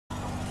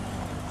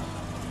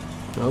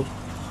Nope.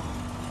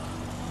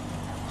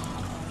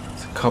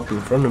 There's a cop in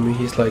front of me.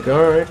 He's like,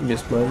 alright,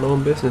 just mind my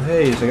own business.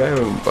 Hey, there's a guy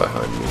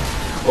behind me.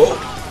 Oh!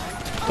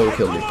 Don't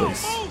kill me,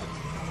 please.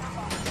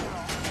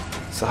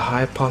 It's a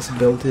high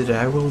possibility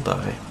that I will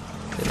die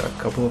in a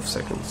couple of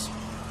seconds.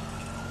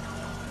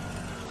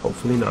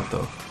 Hopefully not,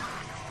 though.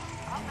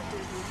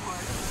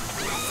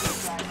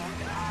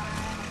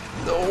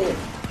 No!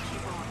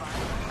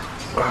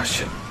 Ah,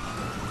 shit.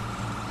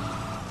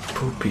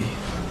 Poopy.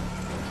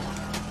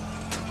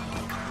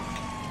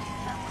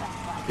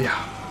 Yeah.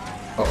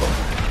 Uh-oh.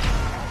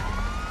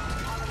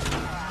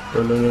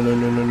 No, no, no, no,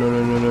 no, no, no,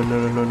 no, no,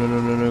 no, no, no, no,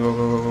 no, no, go,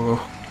 go, go, go,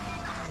 go.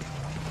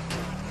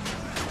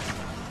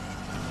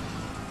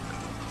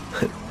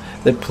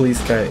 The police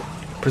guy,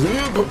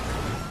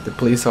 the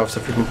police officer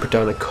freaking put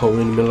down a cone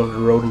in the middle of the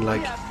road and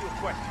like,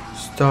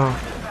 stop.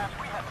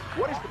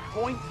 What is the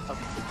point of...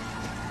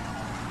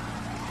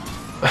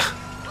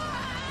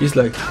 He's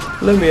like,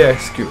 let me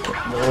ask you.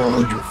 Oh,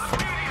 you fuck.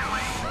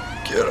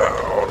 Get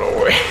out of the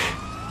way.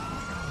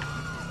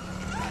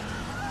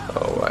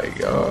 Oh my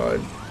god.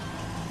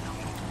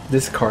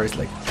 This car is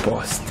like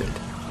busted.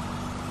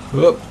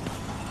 Whoop.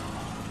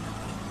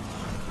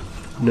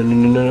 No, no,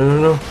 no, no, no,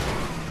 no, no.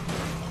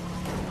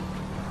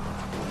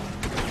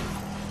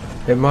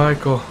 Hey,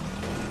 Michael.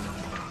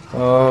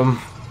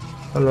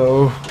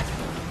 Hello.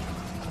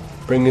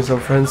 Bringing some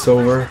friends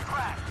over.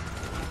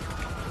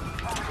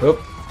 Whoop.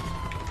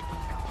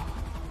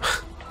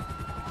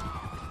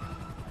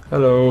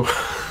 Hello.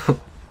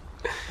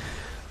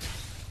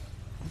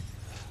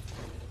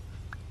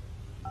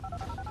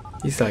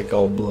 He's like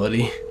all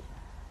bloody.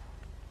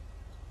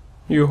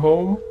 You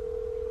home?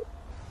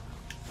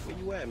 Where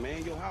you at,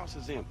 man? Your house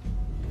is empty.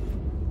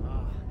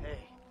 Hey.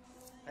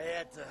 I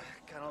had to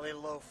kind of lay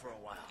low for a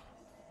while.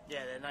 Yeah,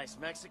 that nice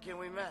Mexican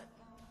we met.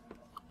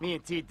 Me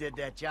and T did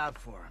that job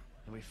for him,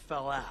 and we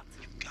fell out.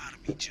 You gotta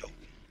be joking.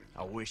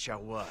 I wish I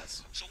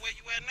was. So where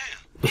you at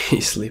now?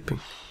 He's sleeping.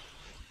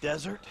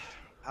 Desert,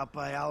 out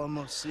by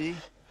Alamo Sea.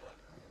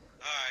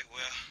 Alright,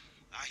 well,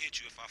 I'll hit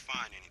you if I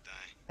find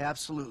anything.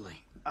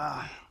 Absolutely.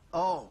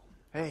 Oh,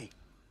 hey.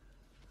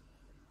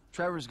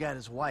 Trevor's got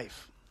his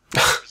wife.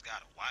 Trevor's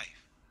got a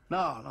wife?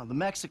 No, the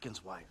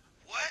Mexican's wife.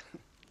 What?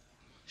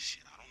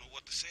 Shit, I don't know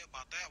what to say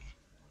about that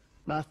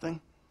one.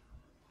 Nothing.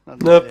 To say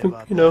Nothing,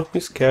 about you know,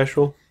 he's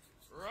casual.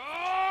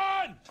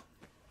 Run!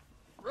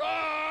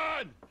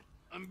 Run!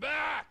 I'm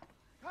back!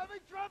 Coming,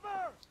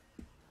 Trevor!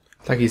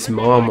 It's like his Bring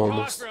me mom my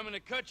almost. cocker, I'm gonna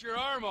cut your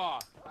arm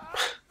off.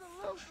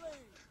 Absolutely!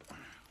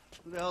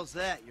 Who the hell's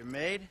that? Your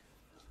maid?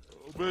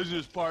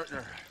 Business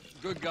partner.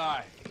 Good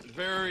guy.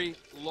 Very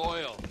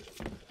loyal.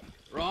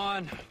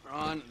 Ron,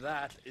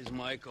 that is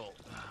Michael.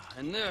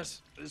 And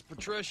this is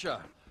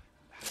Patricia.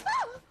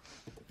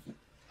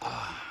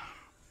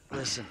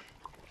 Listen,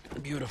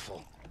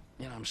 beautiful.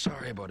 You know, I'm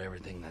sorry about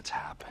everything that's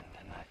happened.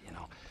 And, you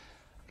know,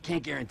 I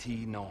can't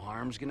guarantee no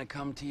harm's gonna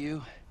come to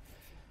you.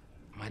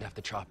 Might have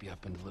to chop you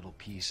up into little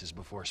pieces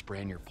before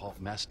spraying your pulp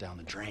mess down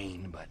the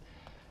drain, but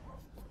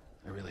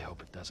I really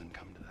hope it doesn't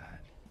come to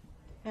that.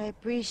 I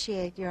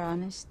appreciate your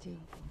honesty.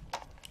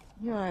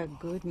 You are a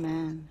good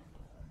man.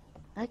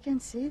 I can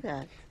see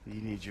that.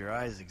 You need your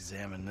eyes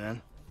examined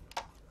then.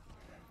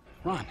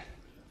 Ron,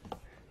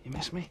 you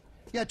miss me?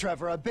 Yeah,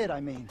 Trevor, a bit, I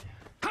mean.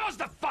 How's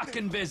the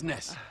fucking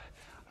business?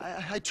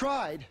 I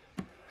tried.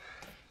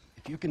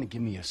 If you're gonna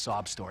give me a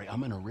sob story,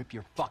 I'm gonna rip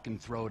your fucking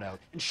throat out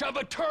and shove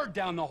a turd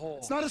down the hole.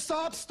 It's not a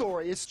sob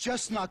story. It's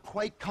just not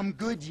quite come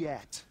good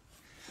yet.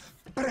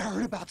 But I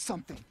heard about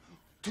something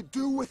to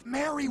do with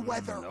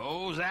Merryweather.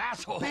 Those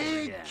assholes.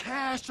 Big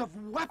cache of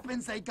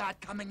weapons they got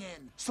coming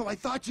in. So I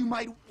thought you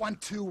might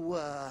want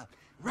to,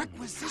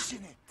 requisition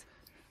it.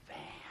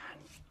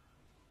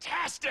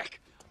 Fantastic!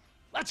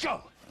 Let's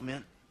go! I'm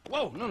in.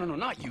 Whoa, no,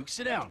 not you.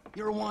 Sit down.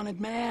 You're a wanted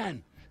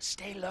man.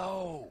 Stay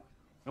low.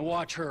 And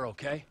watch her,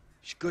 okay?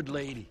 She's a good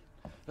lady.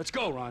 Let's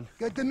go, Ron.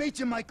 Good to meet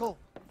you, Michael.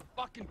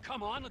 Fucking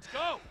come on, let's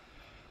go!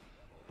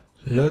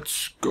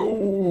 Let's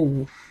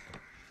go.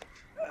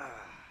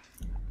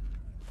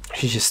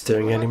 She's just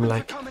staring at him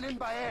like, Coming in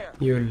by air.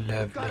 you're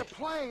Got lovely. a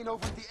plane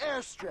over at the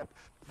airstrip,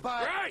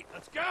 but Right,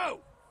 let's go!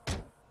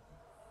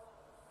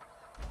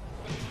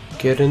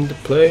 Get in the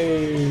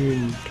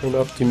plane. Turn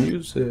off the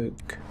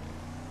music.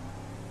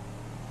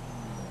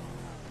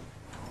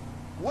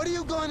 what are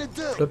you going to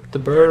do? Flip the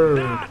bird.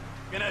 Not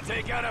gonna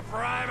take out a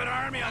private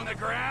army on the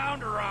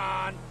ground,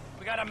 Ron.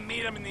 We gotta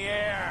meet him in the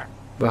air.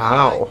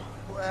 Wow.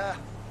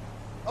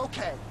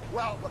 Okay,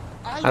 well,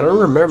 I don't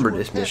moved remember to a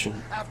this pit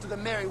mission. after the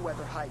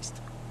Merryweather heist,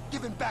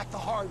 giving back the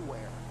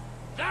hardware.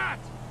 That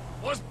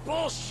was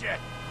bullshit.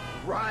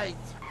 Right.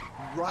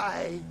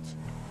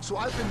 So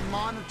I've been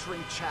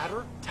monitoring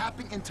chatter,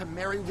 tapping into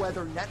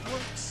Merryweather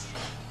networks.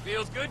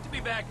 Feels good to be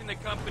back in the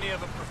company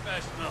of a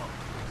professional.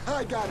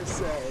 I gotta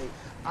say,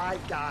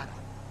 Now,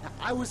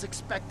 I was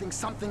expecting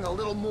something a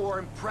little more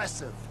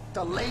impressive.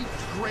 The late,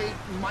 great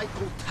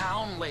Michael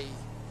Townley.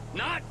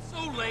 Not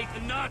so late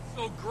and not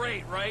so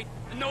great, right?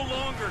 And no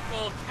longer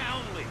called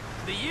Townley.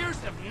 The years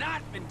have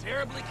not been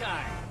terribly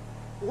kind.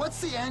 What's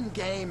the end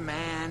game,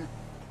 man?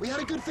 We had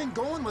a good thing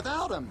going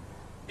without him.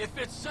 If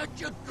it's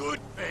such a good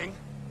thing,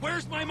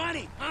 where's my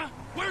money, huh?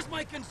 Where's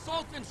my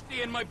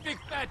consultancy and my big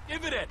fat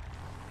dividend?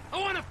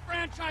 I want a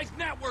franchise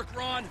network,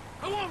 Ron.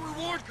 I want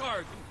reward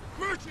cards and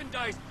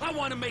merchandise. I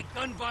want to make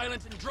gun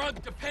violence and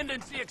drug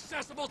dependency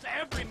accessible to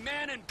every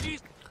man and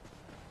beast.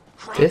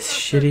 This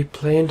shitty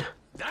plane.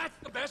 That's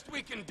the best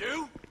we can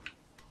do?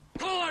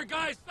 Call our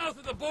guys south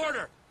of the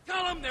border.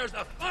 Tell them there's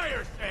a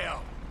fire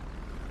sale.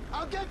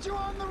 I'll get you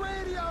on the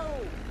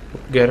radio.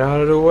 Get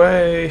out of the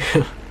way.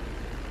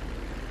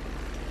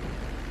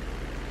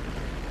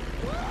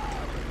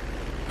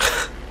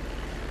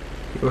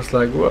 It was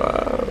like,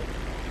 wow.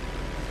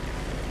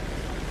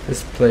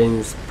 This plane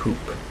is poop.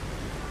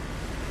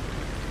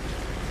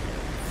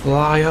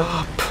 Fly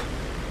up.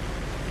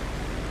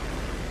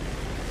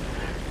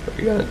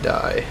 We're gonna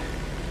die.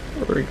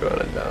 We're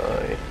gonna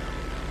die.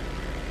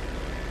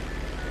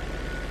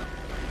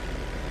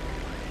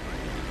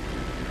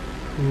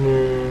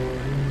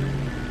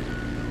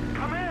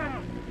 Come in.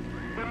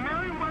 The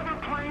Merryweather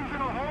plane's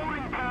in a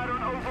holding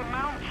pattern over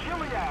Mount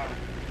Chiliad.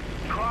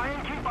 Try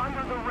and keep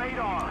under the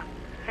radar.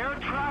 Air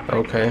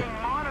traffic is being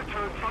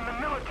monitored from the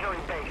military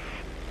base.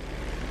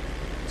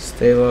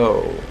 Stay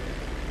low.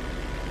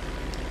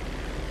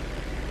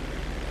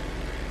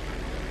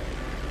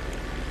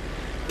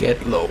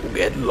 Get low,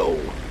 get low.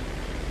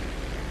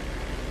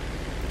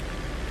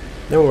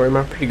 Don't worry,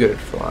 I'm pretty good at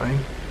flying.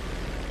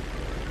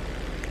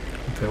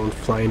 If I won't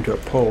fly into a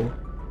pole.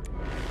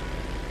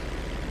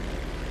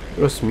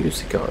 There was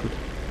music on.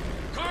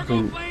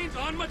 Cargo planes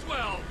on my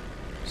 12.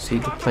 See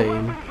the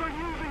plane. Weapons are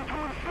using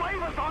to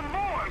enslave us on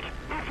board.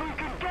 If we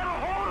could get a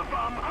hold of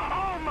them,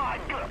 oh my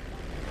god.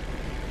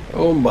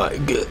 Oh my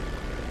god.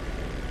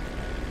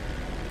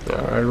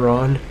 Alright,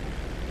 Ron.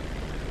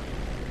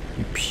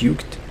 You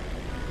puked.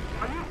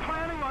 Are you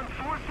planning on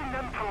forcing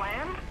them to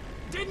land?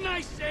 Didn't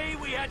I say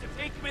we had to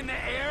take them in the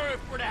air if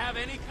we're to have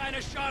any kind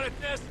of shot at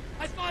this?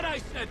 I thought I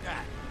said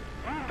that.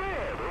 You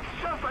did.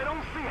 It's just I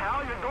don't see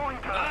how you're going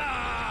to...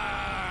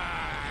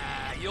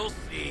 Ah, you'll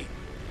see.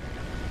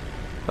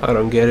 I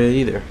don't get it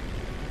either.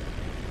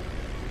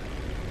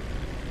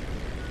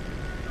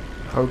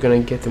 How are we gonna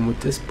get them with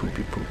this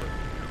poopy poop?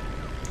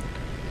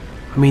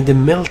 I mean, the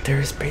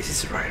military space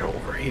is right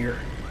over here.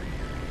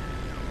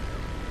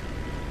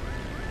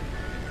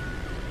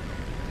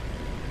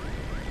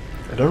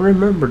 I don't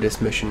remember this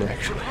mission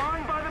actually.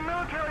 Flying by the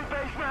military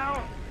base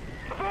now.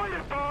 Avoid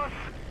it, boss.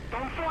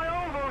 Don't fly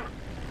over.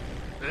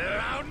 They're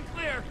out and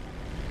clear.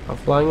 I'm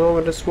flying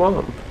over the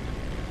swamp.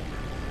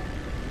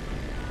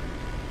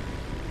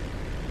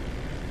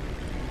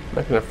 I'm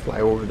not gonna fly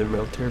over the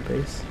military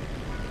base.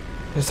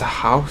 There's a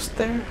house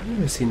there? I've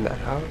never seen that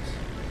house.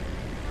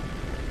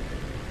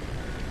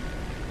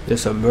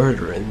 There's a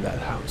murderer in that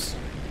house.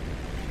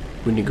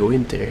 When you go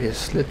in there, he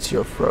slits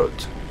your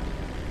throat.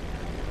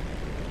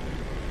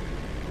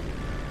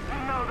 You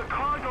know, the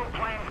cargo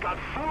plane's got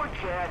 4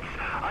 jets,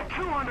 a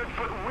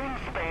 200-foot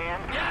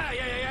wingspan.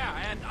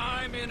 Yeah. And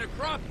I'm in a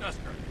crop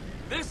duster.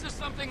 This is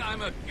something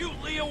I'm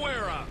acutely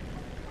aware of.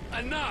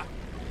 Enough.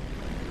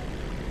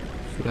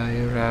 Fly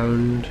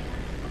around.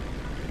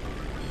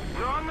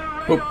 You're on the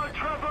radar,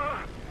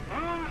 Trevor.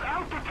 Room's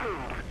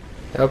altitude.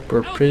 Yep,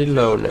 we're pretty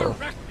low now.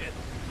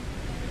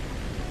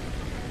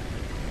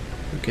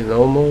 We can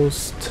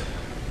almost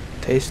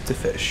taste the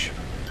fish.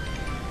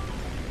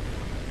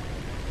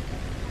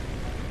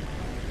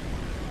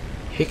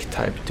 Hick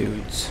type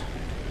dudes.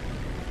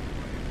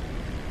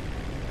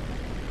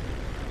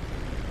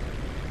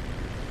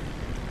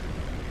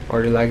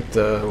 Or do you like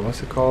the,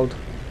 what's it called?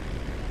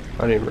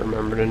 I don't even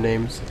remember the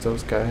names of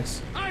those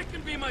guys. I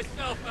can be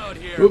myself out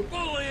here. Whoop.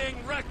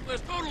 Bullying,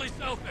 reckless, totally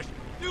selfish.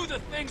 Do the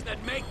things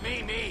that make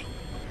me me.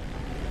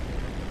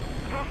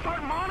 They'll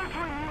start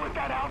monitoring you at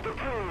that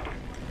altitude.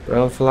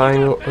 Well,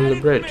 flying Got on the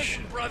bad bridge.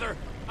 information, brother.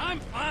 I'm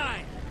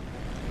fine.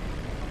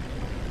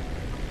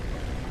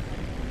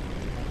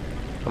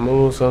 I'm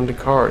almost on the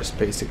cars,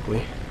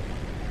 basically.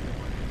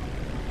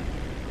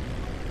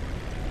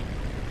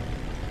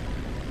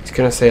 It's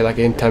gonna say like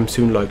anytime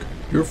soon, like,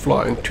 you're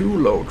flying too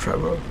low,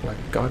 Trevor. Like,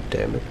 god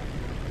damn it.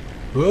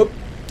 Up,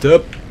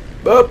 up,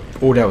 up.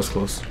 Oh, that was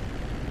close.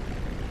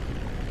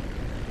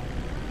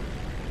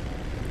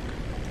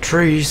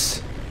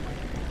 Trees.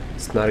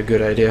 It's not a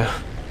good idea.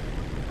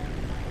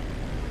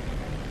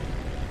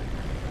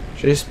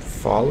 Should I just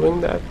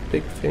following that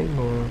big thing,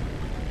 or?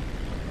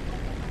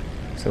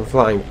 So I'm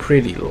flying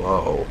pretty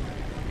low.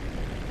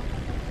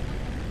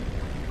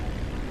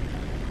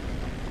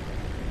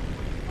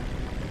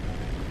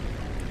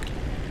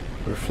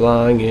 We're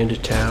flying into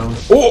town.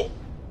 Oh!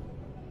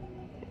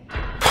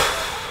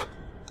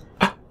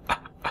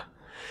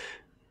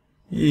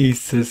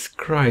 Jesus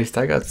Christ,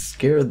 I got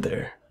scared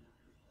there.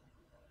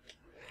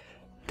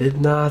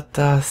 Did not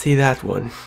see that one.